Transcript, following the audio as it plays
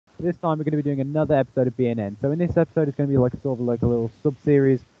this time we're going to be doing another episode of BNN. So in this episode, it's going to be like sort of like a little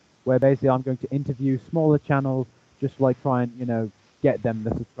sub-series where basically I'm going to interview smaller channels, just like try and, you know, get them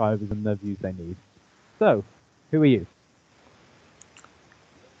the subscribers and the views they need. So, who are you?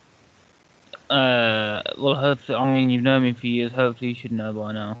 Well, hopefully, I mean, you've known me for years. Hopefully, you should know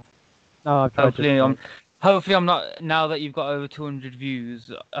by now. Oh, I've tried to... Hopefully, I'm not. Now that you've got over 200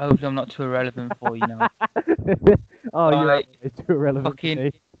 views, hopefully, I'm not too irrelevant for you now. Oh, you're too irrelevant to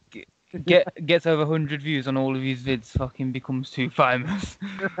me. Gets over 100 views on all of his vids. Fucking becomes too famous.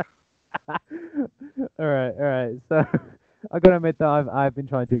 all right. So, I gotta admit that I've been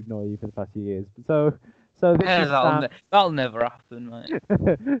trying to ignore you for the past few years. So this is Sam. That'll never happen, mate.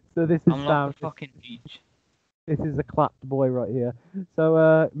 So this is I'm Sam. like a fucking peach. This is a clapped boy right here.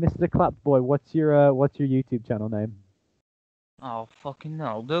 So, Mr. Clapped Boy, what's your YouTube channel name? Oh, fucking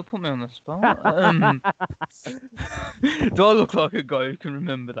no. Don't put me on the spot. Do I look like a guy who can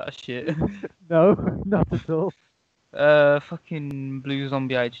remember that shit? No, not at all. Fucking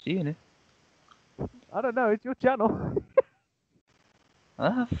BluZombiHD, innit? I don't know, it's your channel.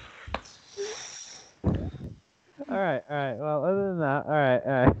 Alright, well, other than that,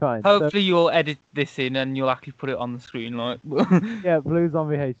 alright, fine. Hopefully you'll edit this in and you'll actually put it on the screen, like... Yeah,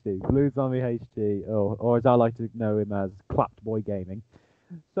 BluZombiHD, or as I like to know him as, Clapped Boy Gaming.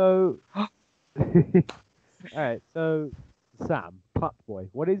 So... Alright, so, Sam, Clapped Boy,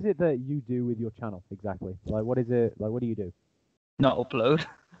 what is it that you do with your channel, exactly? Like, what is it, like, what do you do? Not upload.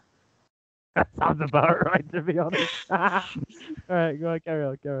 That sounds about right, to be honest. Alright, go on, carry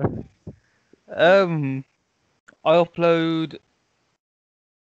on. I upload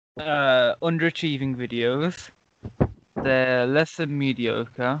underachieving videos. They're less than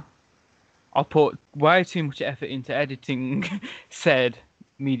mediocre. I put way too much effort into editing said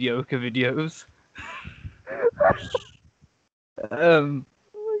mediocre videos. And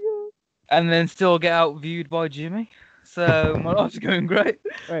then still get outviewed by Jimmy. So my life's going great.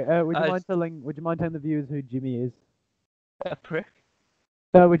 Wait, would you mind telling the viewers who Jimmy is? A prick.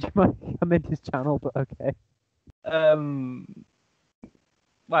 Would you mind? I meant his channel, but okay.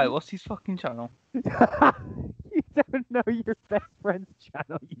 Wait, what's his fucking channel? You don't know your best friend's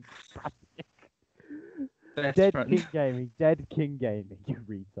channel, you spastic. Dead King Gaming, you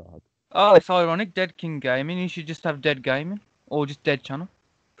retard. Oh, it's ironic. Dead King Gaming. You should just have Dead Gaming or just Dead Channel.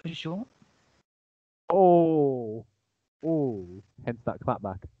 Pretty sure. Oh, hence that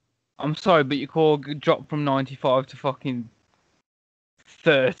clapback. I'm sorry, but your core dropped from 95 to fucking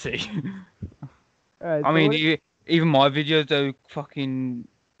 30. Right, I mean, even my videos don't fucking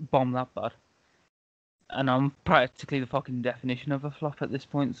bomb that bad. And I'm practically the fucking definition of a flop at this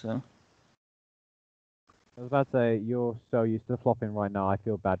point, so... I was about to say, you're so used to flopping right now, I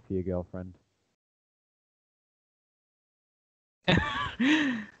feel bad for your girlfriend.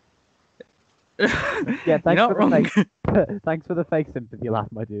 Yeah, thanks for the fake sympathy laugh,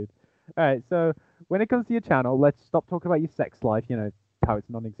 my dude. Alright, so when it comes to your channel, let's stop talking about your sex life, you know, how it's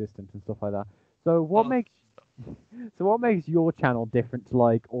non-existent and stuff like that. So what makes your channel different to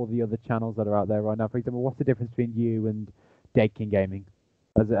like all the other channels that are out there right now? For example, what's the difference between you and Dead King Gaming,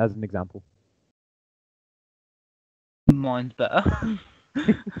 as an example? Mine's better.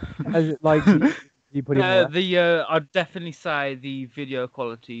 As it, like you put in more? I'd definitely say the video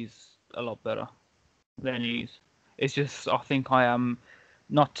quality's a lot better than yours. It's just I think I am,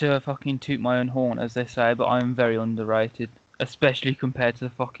 not to fucking toot my own horn as they say, but I am very underrated, especially compared to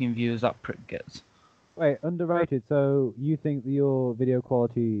the fucking views that prick gets. Wait, underrated? So you think that your video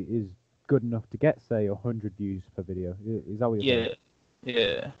quality is good enough to get, say, 100 views per video? Is that what you're saying?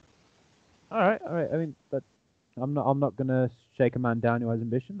 Yeah. All right. I mean, I'm not gonna shake a man down who has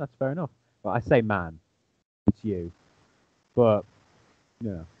ambition. That's fair enough. But I say man, it's you. But you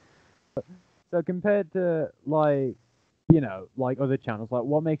know. So compared to like, you know, like other channels, like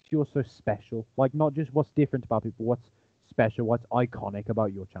what makes yours so special? Like not just what's different about people, what's special, what's iconic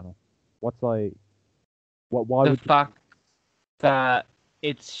about your channel? What's like, why the fact that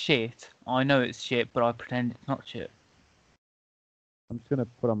it's shit. I know it's shit, but I pretend it's not shit. I'm just gonna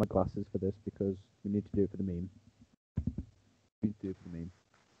put on my glasses for this because we need to do it for the meme.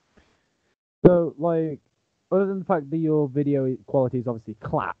 So, like, other than the fact that your video quality is obviously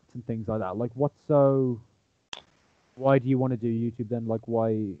clapped and things like that, like, why do you want to do YouTube then? Like,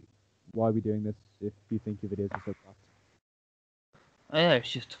 why are we doing this if you think your videos are so clapped? Yeah,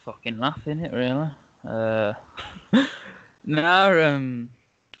 it's just a fucking laugh, innit, really? No,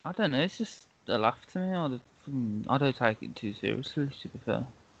 I don't know, it's just a laugh to me. I don't take it too seriously, to be fair.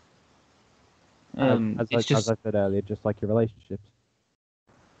 As I said earlier, just like your relationships.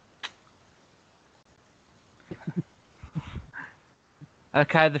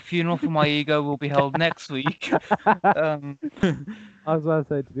 Okay, the funeral for my ego will be held next week. Um, I was about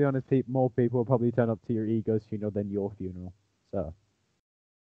to say, to be honest, more people will probably turn up to your ego's funeral than your funeral. So,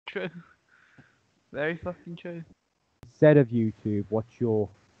 true. Very fucking true. instead of YouTube, what's your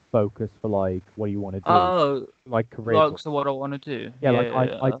focus for like what do you want to do, Oh, like career? like, so what I want to do? Yeah, like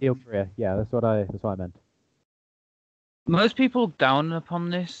Yeah. ideal career. Yeah, that's what I meant. Most people look down upon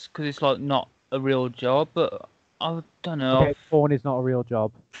this because it's like not a real job, but I don't know. Okay, porn is not a real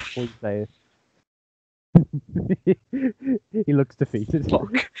job. Before you say it, he looks defeated.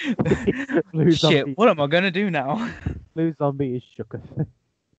 Fuck. Blue Shit, zombie, what am I gonna do now? blue zombie is shooketh.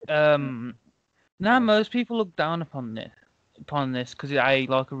 Now most people look down upon this because it ain't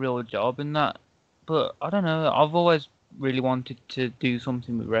like a real job and that. But I don't know. I've always really wanted to do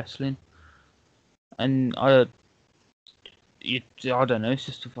something with wrestling, and I don't know. It's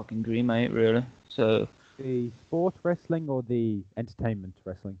just a fucking dream, mate. Really. So The sport wrestling or the entertainment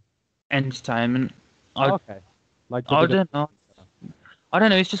wrestling? entertainment. Oh, okay, like I WWE. don't know. I don't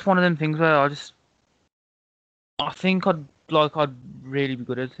know. It's just one of them things where I think I'd really be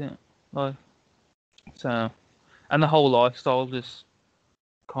good at it. Like so, and the whole lifestyle just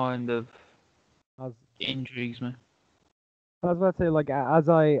kind of I was, intrigues me. I was about to say, like as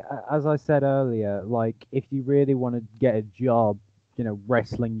I said earlier, like if you really want to get a job,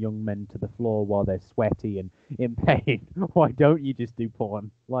 wrestling young men to the floor while they're sweaty and in pain, why don't you just do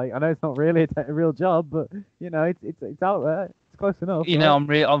porn? Like I know it's not really a real job, but it's out there. It's close enough, You know,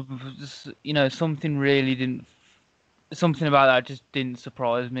 right? I've just, something about that just didn't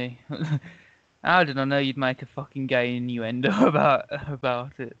surprise me. How did I know you'd make a fucking gay innuendo about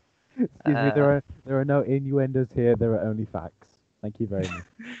it? Excuse me, there are no innuendos here. There are only facts. Thank you very much.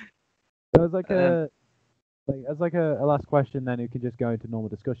 There was Um, as like a last question, then you can just go into normal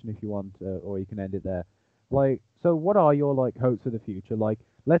discussion if you want, or you can end it there. Like, so what are your like hopes for the future? Like,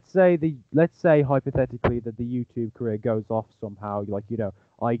 let's say hypothetically that the YouTube career goes off somehow. Like,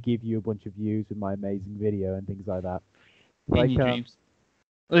 I give you a bunch of views with my amazing video and things like that. in Like, your dreams.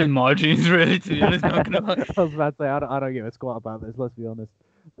 Well, in my dreams, really, to be honest, not gonna lie. I was about to say I don't give a squat about this. Let's be honest.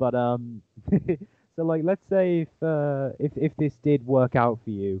 But so like, let's say if this did work out for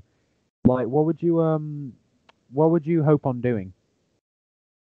you, like, what would you hope on doing?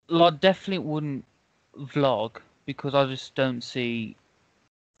 Well, I definitely wouldn't vlog because I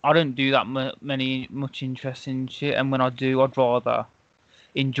don't do that much interesting shit, and when I do, I'd rather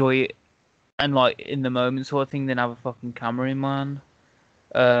enjoy it and like in the moment sort of thing than have a fucking camera in my hand.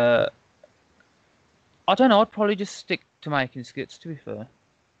 Uh, I don't know. I'd probably just stick to making skits. To be fair,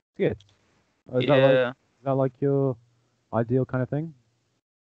 Good. yeah, Is that like your ideal kind of thing?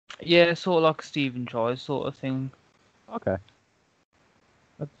 yeah, sort of like a Stephen Tries sort of thing. Okay,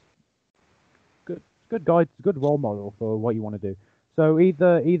 that's good. Good guide, good role model for what you want to do. So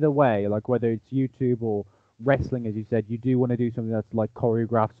either way, like whether it's YouTube or wrestling, as you said, you do want to do something that's like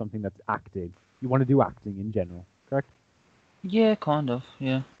choreographed, something that's acted. You want to do acting in general, correct? Yeah, kind of.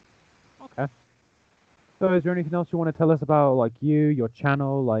 Yeah. Okay. So is there anything else you want to tell us about like you, your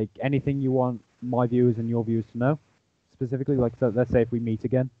channel, like anything you want my viewers and your viewers to know? Specifically, like so let's say if we meet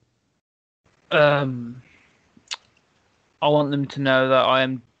again. Um, I want them to know that I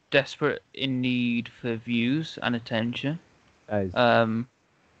am desperate in need for views and attention. As Um,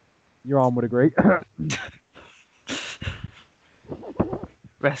 your arm would agree.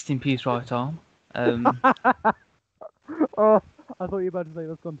 rest in peace, right arm. Oh, I thought you were about to say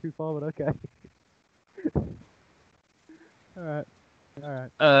that's gone too far, but okay. All right. All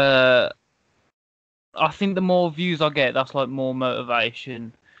right. I think the more views I get, that's like more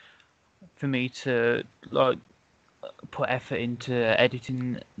motivation for me to like put effort into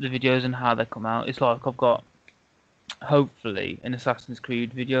editing the videos and how they come out. It's like I've got hopefully an Assassin's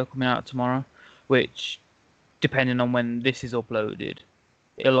Creed video coming out tomorrow, which depending on when this is uploaded,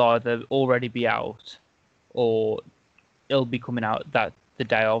 it'll either already be out or it'll be coming out that the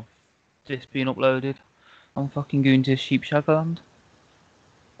day of this being uploaded. I'm fucking going to Sheepshagland.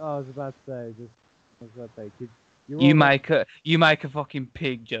 Oh, I was about to say, I was about to say, you're You already. make a fucking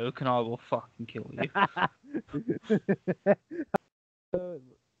pig joke and I will fucking kill you. So,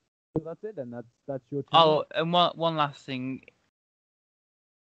 so that's it then. That's your channel. Oh, and one last thing.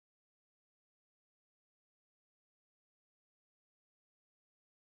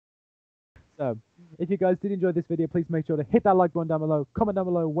 So, if you guys did enjoy this video, please make sure to hit that like button down below, comment down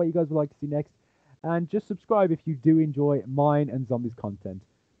below what you guys would like to see next, and just subscribe if you do enjoy mine and Zombies content.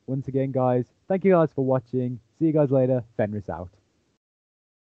 Once again, guys, thank you guys for watching. See you guys later. Fenris out.